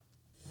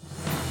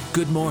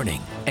Good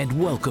morning, and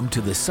welcome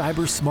to the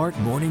Cyber Smart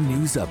Morning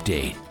News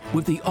Update.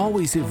 With the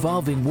always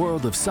evolving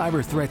world of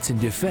cyber threats and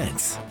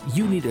defense,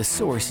 you need a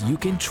source you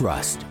can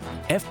trust.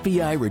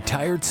 FBI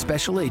retired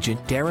Special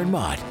Agent Darren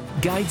Mott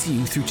guides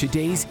you through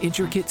today's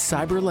intricate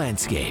cyber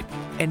landscape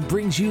and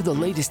brings you the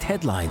latest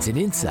headlines and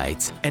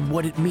insights and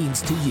what it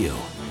means to you.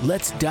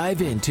 Let's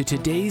dive into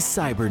today's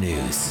cyber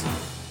news.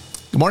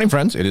 Good morning,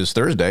 friends. It is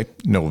Thursday,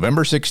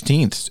 November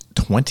 16th,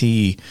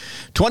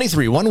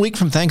 2023, 1 week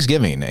from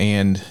Thanksgiving.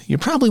 And you're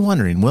probably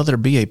wondering, will there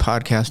be a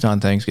podcast on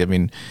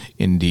Thanksgiving?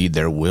 Indeed,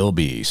 there will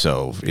be.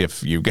 So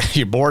if you're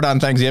bored on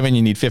Thanksgiving,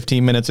 you need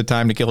 15 minutes of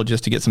time to kill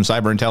just to get some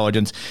cyber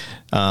intelligence,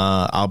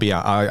 I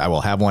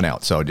will have one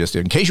out. So just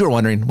in case you were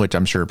wondering, which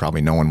I'm sure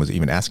probably no one was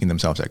even asking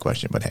themselves that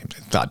question, but hey,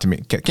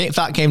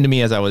 thought came to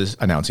me as I was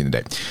announcing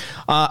the day.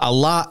 A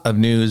lot of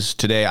news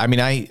today. I mean,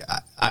 I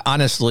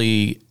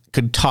honestly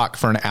could talk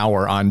for an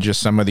hour on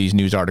just some of these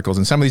news articles,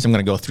 and some of these I'm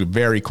going to go through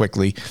very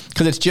quickly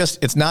because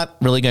it's not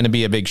really going to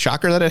be a big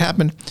shocker that it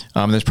happened.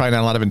 There's probably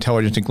not a lot of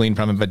intelligence to glean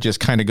from it, but just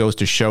kind of goes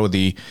to show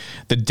the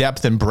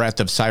depth and breadth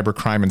of cyber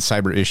crime and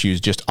cyber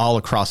issues just all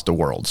across the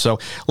world. So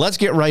let's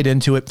get right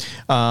into it.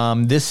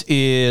 This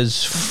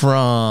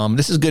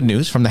is good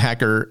news from the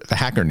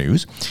Hacker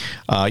News.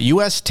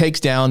 U.S. takes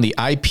down the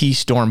IP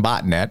Storm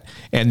botnet,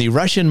 and the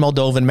Russian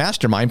Moldovan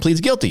mastermind pleads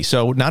guilty.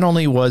 So not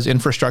only was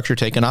infrastructure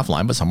taken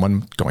offline, but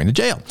someone going to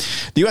jail.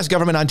 The U.S.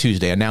 government on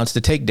Tuesday announced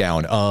the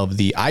takedown of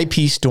the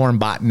IP Storm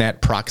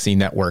botnet proxy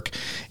network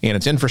and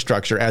its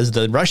infrastructure as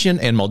the Russian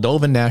and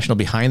Moldovan national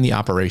behind the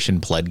operation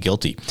pled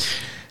guilty.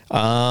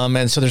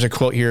 And so there's a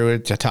quote here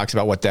that talks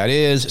about what that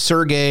is.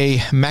 Sergei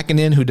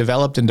Makinin, who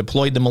developed and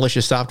deployed the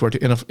malicious software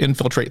to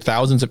infiltrate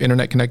thousands of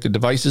internet-connected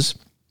devices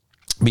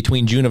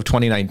between June of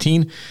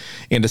 2019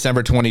 and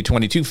December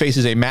 2022,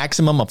 faces a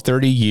maximum of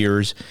 30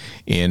 years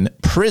in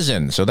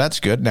prison. So that's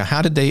good. Now,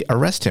 how did they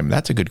arrest him?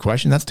 That's a good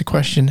question. That's the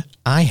question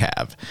I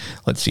have.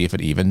 Let's see if it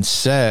even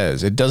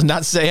says. It does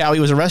not say how he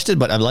was arrested,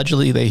 but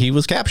allegedly he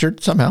was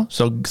captured somehow.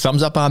 So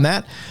thumbs up on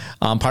that.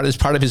 Part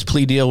of his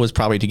plea deal was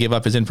probably to give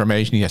up his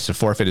information. He has to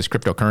forfeit his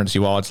cryptocurrency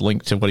wallets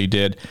linked to what he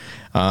did.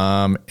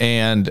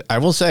 And I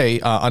will say,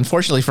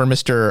 unfortunately for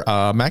Mr.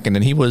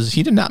 Makinin,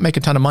 he did not make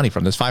a ton of money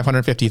from this,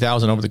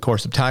 $550,000 over the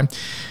course of time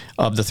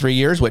of the 3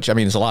 years, which I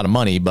mean is a lot of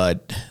money,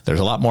 but there's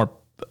a lot more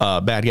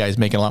bad guys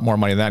making a lot more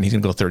money than that, and he's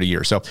going to go 30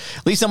 years. So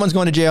at least someone's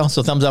going to jail.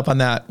 So thumbs up on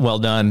that. Well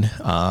done,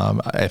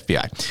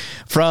 FBI.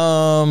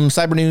 From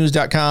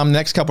cybernews.com,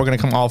 next couple are going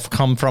to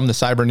come from the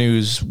Cyber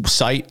News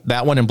site.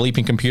 That one and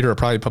Bleeping Computer are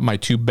probably put my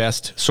two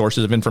best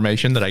sources of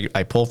information that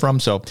I pull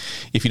from. So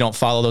if you don't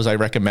follow those, I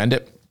recommend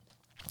it.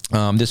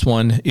 This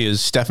one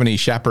is Stephanie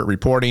Schappert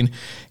reporting.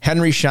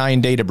 Henry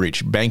Schein data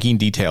breach. Banking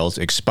details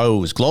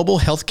exposed. Global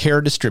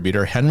healthcare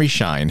distributor Henry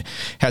Schein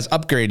has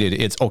upgraded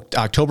its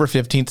October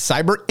 15th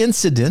cyber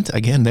incident.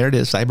 Again, there it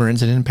is, cyber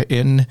incident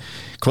in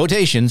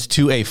quotations,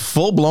 to a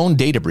full-blown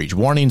data breach,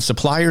 warning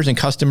suppliers and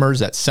customers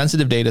that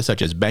sensitive data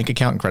such as bank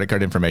account and credit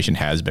card information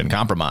has been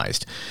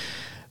compromised.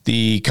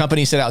 The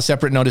company sent out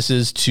separate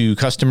notices to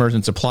customers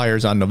and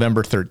suppliers on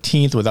November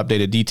 13th with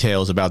updated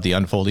details about the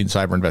unfolding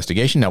cyber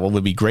investigation. Now, what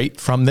would be great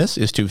from this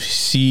is to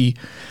see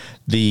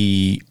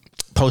the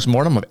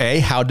postmortem of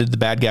how did the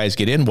bad guys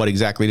get in? What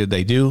exactly did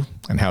they do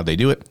and how did they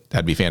do it?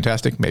 That'd be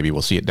fantastic. Maybe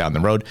we'll see it down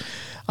the road.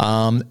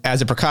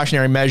 As a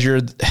precautionary measure,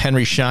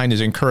 Henry Schein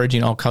is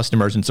encouraging all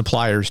customers and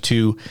suppliers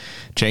to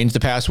change the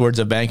passwords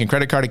of bank and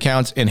credit card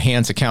accounts,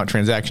 enhance account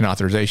transaction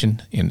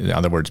authorization, in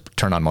other words,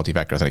 turn on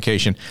multi-factor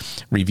authentication,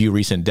 review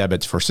recent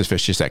debits for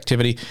suspicious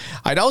activity.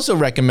 I'd also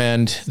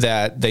recommend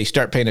that they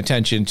start paying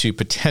attention to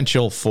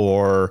potential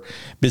for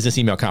business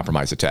email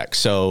compromise attacks.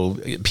 So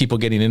people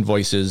getting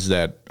invoices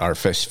that are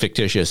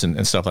fictitious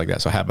and stuff like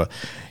that. So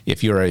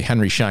if you're a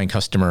Henry Schein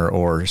customer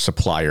or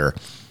supplier,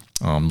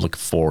 look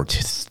forward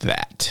to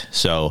that.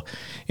 So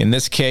in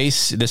this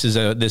case,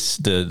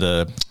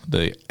 the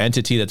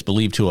entity that's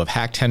believed to have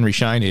hacked Henry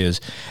Schein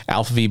is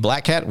Alpha V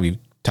Black Hat. We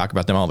talk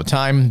about them all the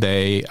time.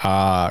 They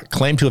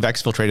claim to have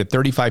exfiltrated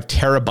 35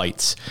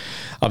 terabytes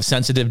of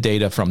sensitive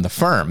data from the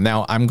firm.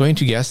 Now, I'm going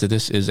to guess that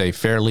this is a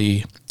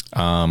fairly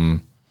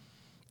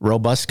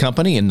robust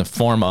company in the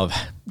form of,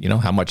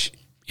 how much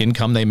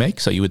income they make.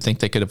 So you would think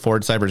they could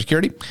afford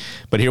cybersecurity,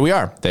 but here we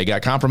are. They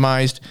got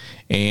compromised.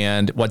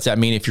 And what's that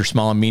mean? If you're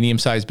small and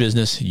medium-sized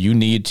business, you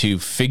need to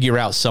figure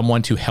out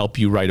someone to help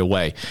you right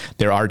away.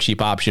 There are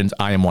cheap options.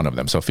 I am one of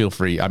them. So feel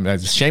free. I'm a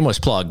shameless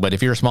plug, but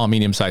if you're a small and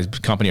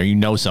medium-sized company or you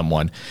know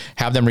someone,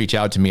 have them reach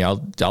out to me. I'll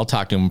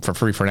talk to them for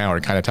free for an hour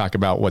and kind of talk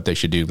about what they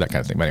should do, that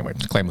kind of thing. But anyway,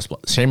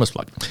 shameless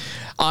plug.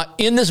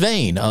 In this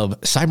vein of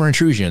cyber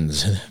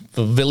intrusions,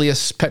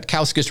 Vilius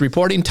Petkauskas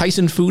reporting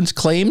Tyson Foods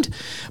claimed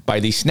by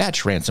the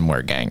Snatch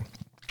ransomware gang.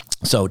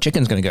 So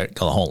chicken's going to get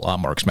a whole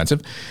lot more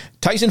expensive.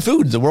 Tyson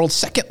Foods, the world's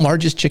second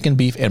largest chicken,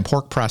 beef, and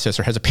pork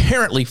processor, has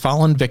apparently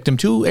fallen victim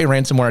to a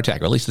ransomware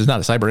attack. Or at least it's not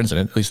a cyber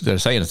incident. At least they're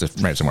saying it's a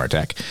ransomware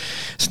attack.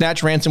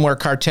 Snatch ransomware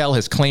cartel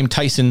has claimed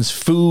Tyson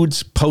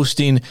Foods,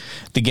 posting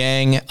the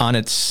gang on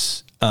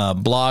its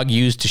blog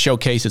used to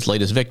showcase its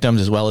latest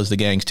victims, as well as the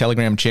gang's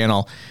Telegram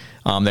channel.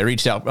 They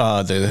reached out,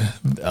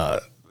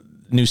 the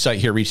news site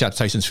here reached out to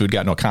Tyson's Food,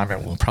 got no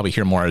comment. We'll probably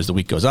hear more as the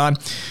week goes on.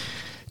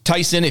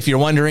 Tyson, if you're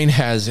wondering,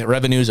 has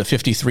revenues of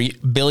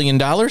 $53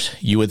 billion.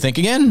 You would think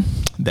again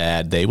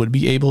that they would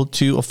be able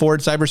to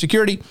afford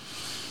cybersecurity.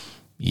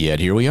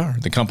 Yet here we are.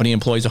 The company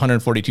employs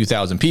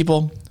 142,000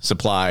 people,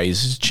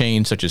 supplies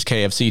chains such as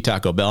KFC,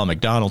 Taco Bell,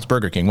 McDonald's,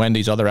 Burger King,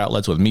 Wendy's, other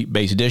outlets with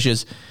meat-based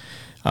dishes.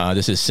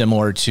 This is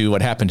similar to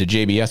what happened to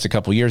JBS a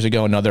couple years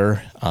ago,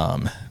 another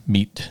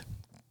meat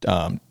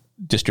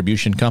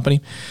distribution company.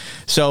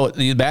 So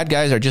the bad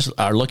guys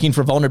are looking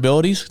for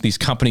vulnerabilities. These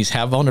companies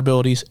have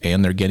vulnerabilities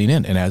and they're getting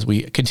in. And as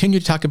we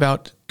continue to talk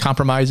about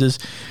compromises,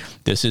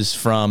 this is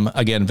from,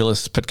 again,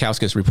 Vilas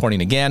Petkauskas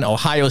reporting again,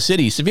 Ohio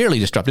City severely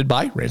disrupted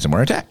by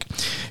ransomware attack.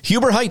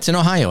 Huber Heights in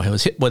Ohio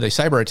was hit with a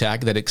cyber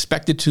attack that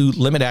expected to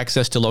limit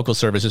access to local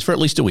services for at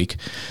least a week.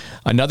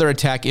 Another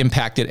attack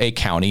impacted a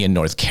county in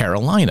North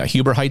Carolina.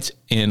 Huber Heights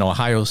in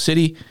Ohio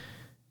City,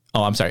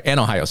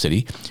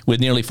 with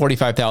nearly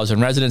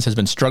 45,000 residents, has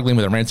been struggling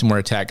with a ransomware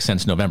attack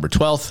since November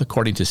 12th,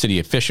 according to city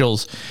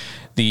officials.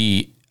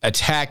 The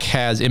attack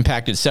has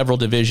impacted several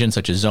divisions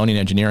such as zoning,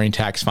 engineering,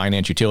 tax,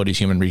 finance, utilities,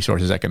 human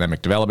resources,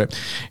 economic development.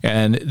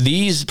 And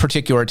these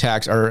particular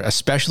attacks are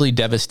especially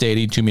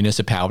devastating to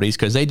municipalities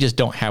because they just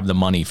don't have the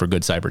money for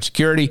good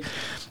cybersecurity.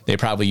 They're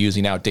probably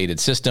using outdated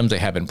systems. They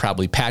haven't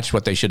probably patched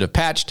what they should have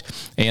patched.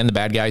 And the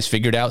bad guys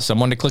figured out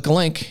someone to click a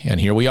link. And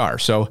here we are.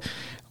 So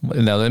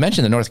now, they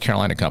mentioned the North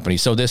Carolina company.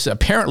 So this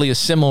apparently is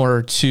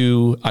similar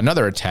to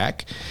another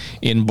attack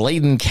in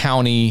Bladen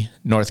County,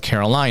 North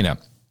Carolina.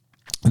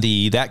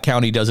 That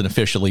county doesn't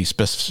officially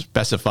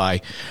specify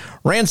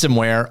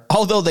ransomware,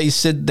 although they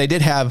said they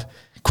did have,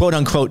 quote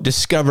unquote,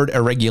 discovered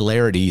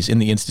irregularities in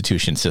the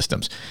institution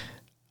systems.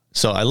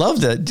 So I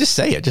love that. Just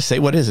say it. Just say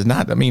what is it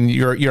not. I mean,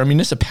 you're a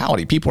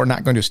municipality. People are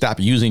not going to stop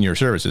using your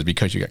services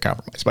because you got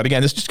compromised. But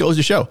again, this just goes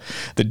to show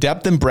the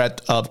depth and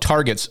breadth of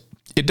targets.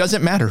 It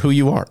doesn't matter who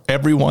you are.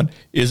 Everyone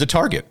is a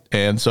target.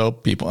 And so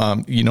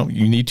people, you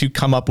need to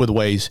come up with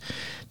ways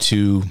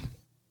to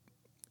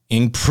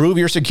improve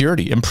your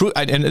security. And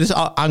this,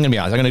 I'm going to be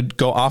honest, I'm going to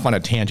go off on a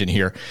tangent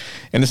here.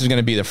 And this is going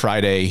to be the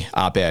Friday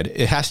op-ed.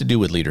 It has to do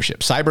with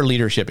leadership. Cyber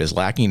leadership is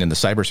lacking in the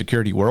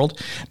cybersecurity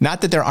world.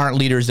 Not that there aren't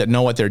leaders that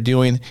know what they're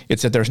doing.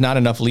 It's that there's not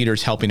enough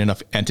leaders helping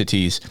enough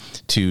entities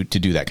to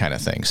do that kind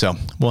of thing. So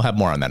we'll have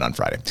more on that on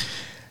Friday.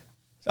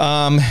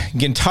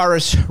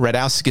 Gintaras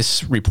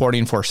Radauskas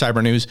reporting for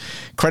Cyber News.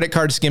 Credit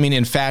card skimming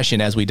in fashion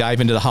as we dive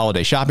into the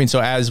holiday shopping.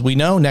 So as we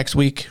know, next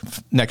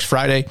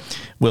Friday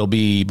will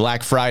be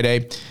Black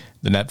Friday.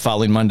 The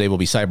following Monday will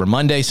be Cyber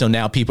Monday. So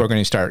now people are going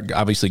to start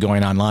obviously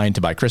going online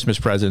to buy Christmas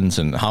presents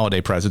and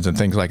holiday presents and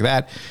things like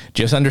that.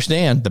 Just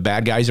understand the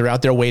bad guys are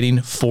out there waiting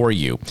for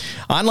you.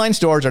 Online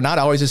stores are not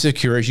always as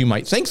secure as you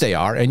might think they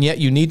are, and yet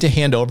you need to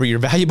hand over your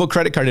valuable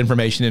credit card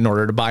information in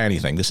order to buy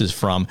anything. This is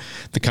from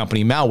the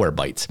company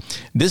Malwarebytes.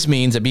 This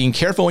means that being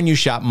careful when you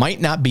shop might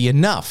not be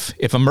enough.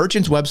 If a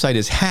merchant's website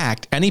is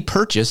hacked, any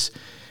purchase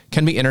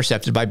can be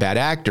intercepted by bad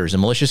actors,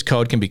 and malicious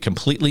code can be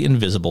completely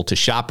invisible to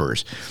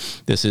shoppers.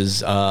 This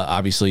is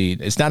obviously,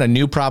 it's not a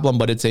new problem,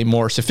 but it's a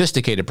more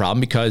sophisticated problem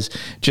because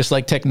just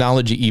like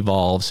technology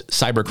evolves,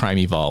 cybercrime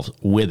evolves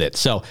with it.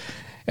 So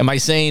am I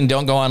saying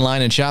don't go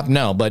online and shop?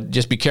 No, but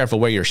just be careful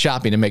where you're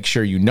shopping and make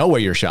sure you know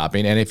where you're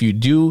shopping. And if you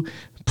do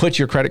put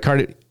your credit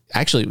card,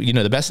 actually,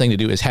 the best thing to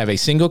do is have a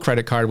single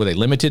credit card with a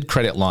limited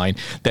credit line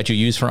that you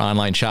use for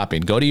online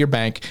shopping. Go to your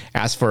bank,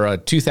 ask for a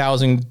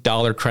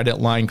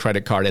 $2,000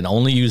 credit card, and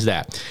only use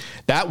that.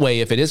 That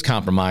way, if it is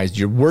compromised,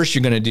 your worst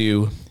you're going to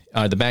do,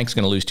 the bank's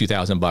going to lose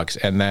 $2,000,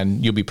 and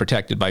then you'll be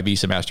protected by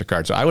Visa,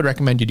 MasterCard. So I would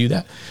recommend you do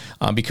that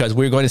because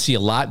we're going to see a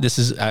lot. This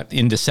is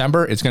in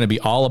December. It's going to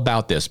be all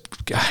about this.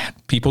 God,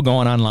 people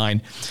going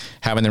online,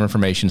 having their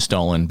information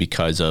stolen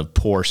because of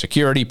poor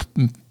security,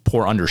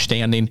 poor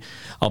understanding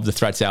of the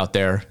threats out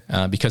there,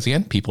 because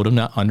again, people do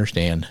not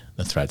understand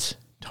the threats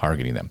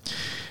targeting them.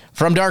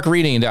 From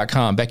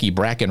darkreading.com, Becky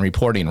Bracken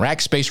reporting,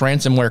 Rackspace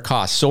ransomware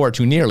costs soar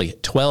to nearly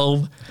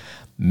 $12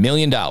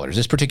 million.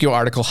 This particular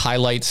article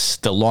highlights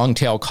the long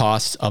tail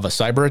costs of a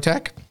cyber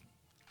attack.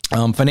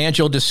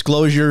 Financial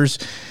disclosures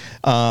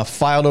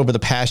filed over the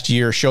past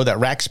year show that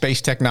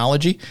Rackspace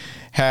Technology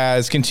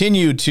has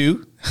continued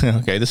to,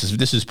 okay, this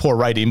is poor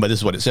writing, but this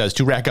is what it says,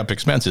 to rack up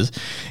expenses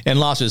and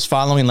losses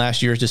following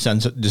last year's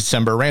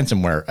December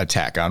ransomware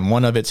attack on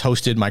one of its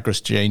hosted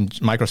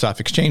Microsoft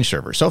Exchange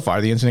servers. So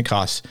far, the incident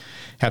costs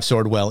have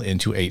soared well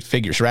into 8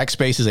 figures.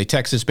 Rackspace is a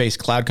Texas-based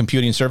cloud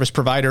computing service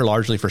provider,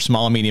 largely for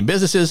small and medium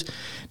businesses.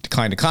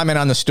 Declined to comment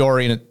on the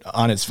story and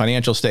on its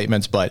financial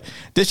statements, but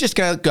this just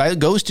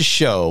goes to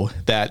show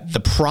that the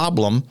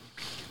problem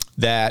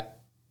that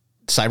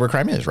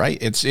cybercrime is, right?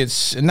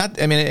 It's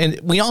not, I mean, and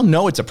we all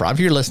know it's a problem. If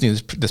you're listening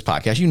to this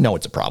podcast, you know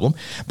it's a problem,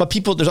 but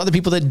there's other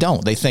people that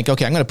don't. They think,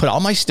 okay, I'm going to put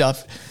all my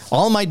stuff,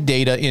 all my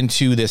data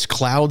into this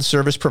cloud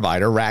service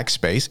provider,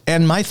 Rackspace,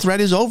 and my threat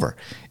is over.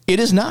 It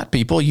is not,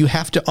 people. You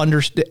have to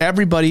understand,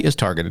 everybody is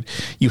targeted.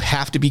 You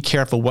have to be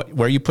careful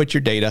where you put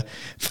your data,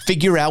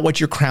 figure out what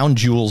your crown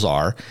jewels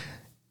are.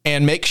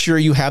 and make sure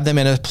you have them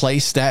in a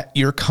place that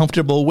you're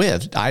comfortable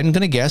with. I'm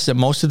going to guess that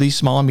most of these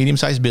small and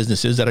medium-sized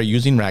businesses that are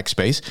using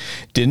Rackspace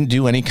didn't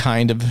do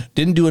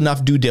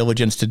enough due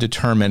diligence to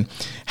determine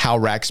how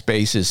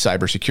Rackspace's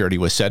cybersecurity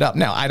was set up.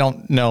 Now, I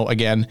don't know,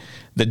 again,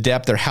 the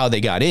depth or how they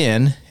got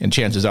in, and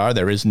chances are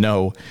there is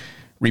no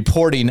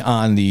reporting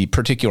on the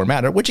particular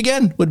matter, which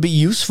again would be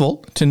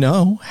useful to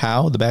know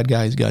how the bad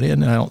guys got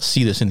in. And I don't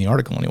see this in the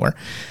article anywhere.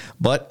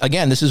 But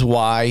again, this is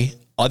why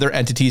other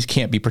entities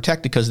can't be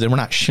protected, because they were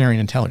not sharing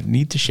intelligence.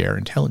 Need to share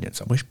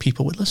intelligence. I wish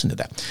people would listen to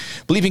that.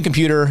 Believing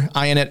Computer,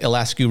 IANET,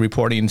 Elasku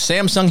reporting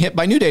Samsung hit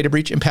by new data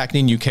breach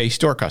impacting UK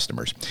store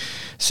customers.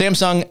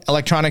 Samsung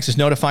Electronics is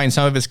notifying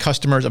some of its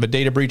customers of a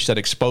data breach that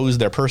exposed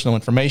their personal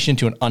information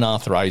to an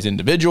unauthorized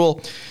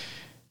individual.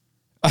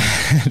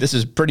 This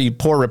is pretty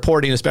poor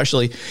reporting,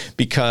 especially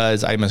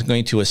because I'm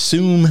going to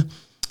assume,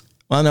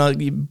 well, no,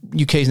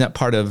 UK is not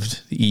part of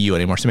the EU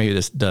anymore, so maybe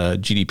the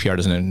GDPR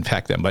doesn't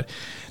impact them. But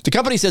the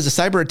company says a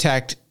cyber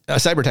attack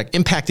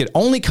impacted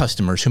only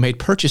customers who made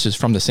purchases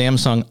from the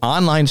Samsung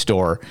online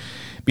store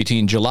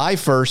between July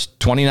 1st,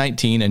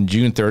 2019 and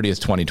June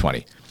 30th, 2020.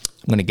 I'm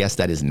going to guess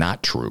that is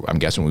not true. I'm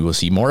guessing we will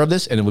see more of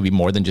this, and it will be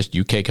more than just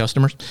UK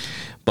customers.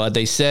 But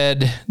they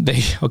said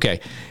okay,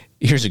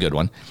 here's a good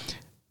one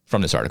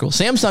from this article.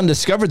 Samsung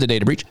discovered the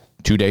data breach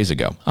 2 days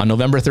ago on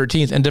November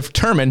 13th and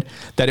determined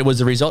that it was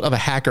the result of a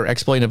hacker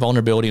exploiting a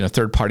vulnerability in a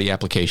third-party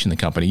application the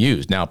company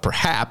used. Now,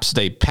 perhaps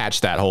they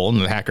patched that hole and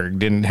the hacker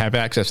didn't have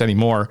access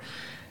anymore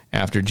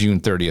after June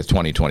 30th,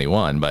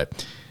 2021.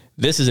 But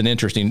this is an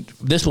interesting,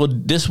 this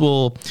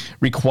will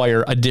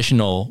require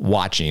additional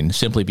watching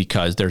simply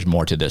because there's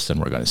more to this than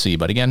we're going to see.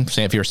 But again,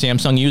 if you're a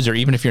Samsung user,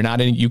 even if you're not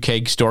a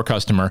UK store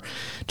customer,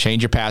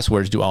 change your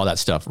passwords, do all that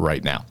stuff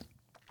right now.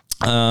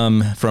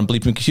 From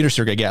Believing Computer,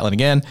 Sergey Gatlin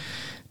again.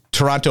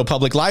 Toronto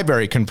Public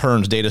Library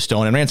confirms data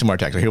stolen in ransomware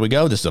attack. So here we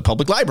go. This is a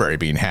public library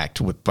being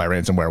hacked by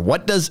ransomware.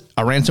 What does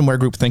a ransomware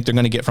group think they're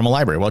going to get from a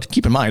library? Well,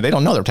 keep in mind, they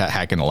don't know they're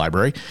hacking a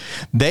library.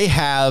 They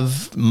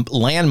have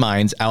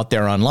landmines out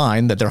there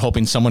online that they're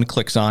hoping someone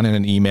clicks on in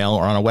an email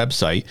or on a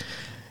website.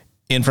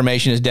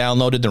 Information is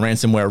downloaded, the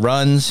ransomware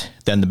runs,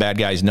 then the bad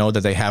guys know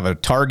that they have a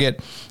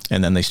target,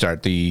 and then they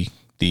start the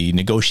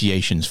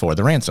negotiations for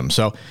the ransom.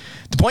 So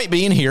the point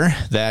being here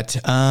that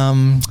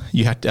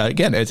you have to,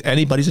 again, it's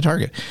anybody's a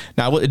target.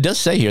 Now, it does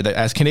say here that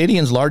as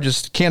Canada's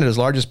largest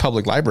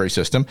public library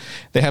system,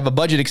 they have a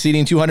budget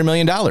exceeding $200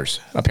 million.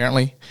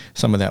 Apparently,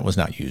 some of that was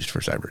not used for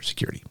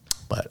cybersecurity,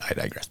 but I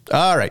digress.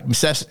 All right,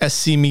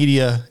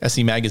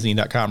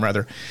 scmagazine.com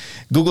rather.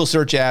 Google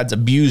search ads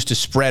abused to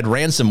spread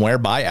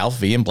ransomware by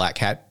AlphaV and Black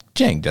Hat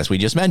Gang, as we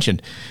just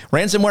mentioned.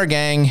 Ransomware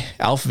gang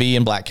AlphaV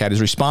and Black Hat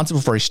is responsible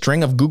for a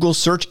string of Google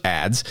search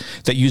ads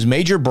that use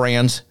major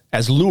brands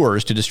as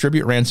lures to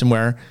distribute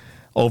ransomware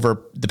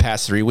over the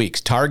past 3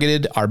 weeks.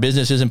 Targeted are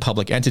businesses and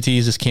public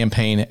entities. This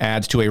campaign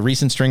adds to a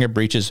recent string of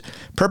breaches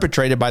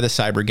perpetrated by the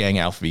cyber gang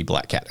AlphaV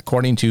Black Hat,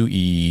 according to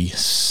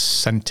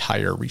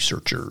eSentire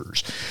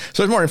researchers.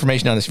 So there's more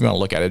information on this if you want to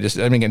look at it.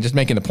 Just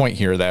making the point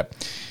here that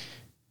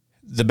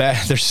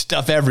there's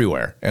stuff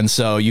everywhere. And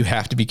so you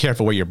have to be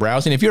careful where you're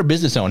browsing. If you're a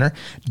business owner,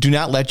 do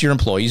not let your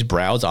employees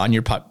browse the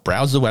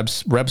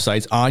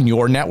websites on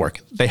your network.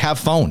 They have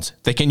phones.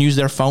 They can use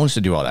their phones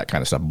to do all that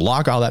kind of stuff.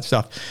 Block all that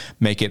stuff.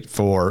 Make it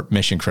for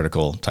mission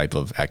critical type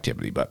of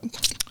activity. But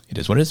it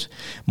is what it is.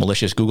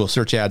 Malicious Google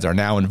search ads are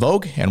now in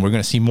vogue, and we're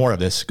going to see more of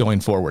this going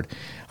forward.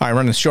 All right,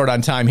 running short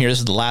on time here. This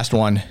is the last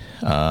one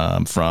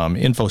from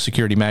Info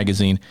Security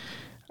Magazine.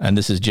 And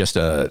this is just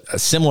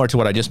similar to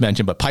what I just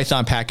mentioned, but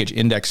Python package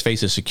index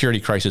faces security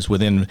crisis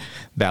within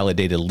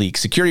validated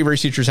leaks. Security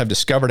researchers have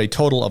discovered a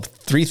total of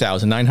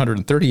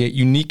 3,938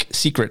 unique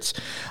secrets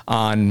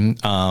on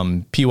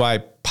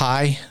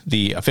PyPI,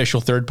 the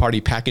official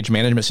third-party package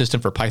management system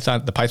for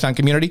Python, the Python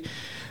community.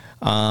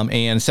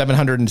 And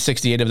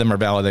 768 of them are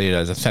validated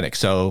as authentic.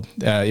 So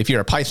if you're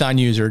a Python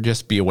user,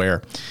 just be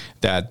aware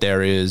that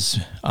there is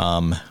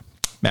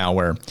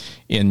malware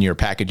in your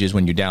packages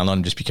when you download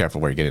them. Just be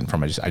careful where you get it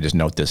from. I just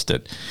note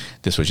that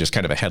this was just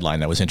kind of a headline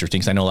that was interesting,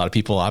 because I know a lot of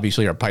people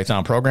obviously are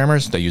Python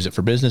programmers. They use it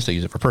for business. They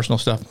use it for personal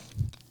stuff.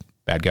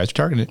 Bad guys are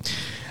targeted.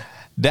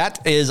 That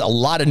is a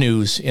lot of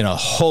news in a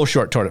whole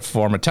short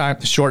amount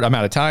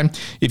of time.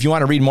 If you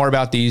want to read more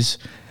about these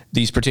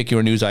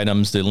particular news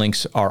items, the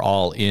links are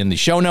all in the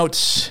show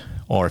notes.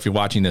 Or if you're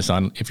listening to this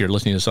on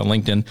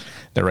LinkedIn,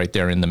 they're right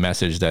there in the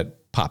message that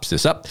pops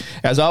this up.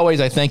 As always,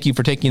 I thank you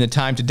for taking the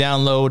time to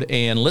download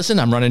and listen.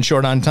 I'm running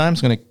short on time,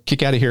 so I'm going to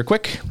kick out of here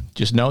quick.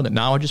 Just know that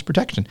knowledge is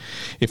protection.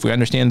 If we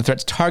understand the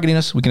threats targeting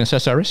us, we can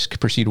assess our risk,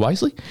 proceed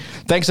wisely.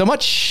 Thanks so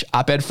much.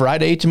 Op-Ed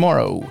Friday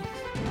tomorrow.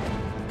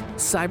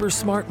 Cyber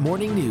Smart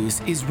Morning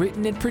News is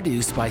written and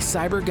produced by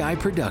Cyber Guy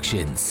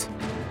Productions.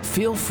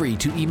 Feel free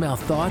to email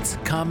thoughts,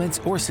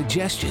 comments, or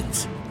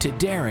suggestions to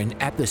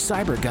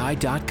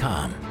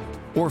Darren@thecyberguy.com.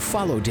 or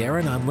follow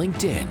Darren on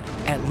LinkedIn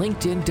at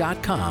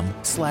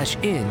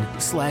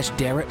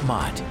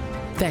linkedin.com/in/DarrettMott.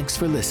 Thanks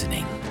for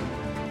listening.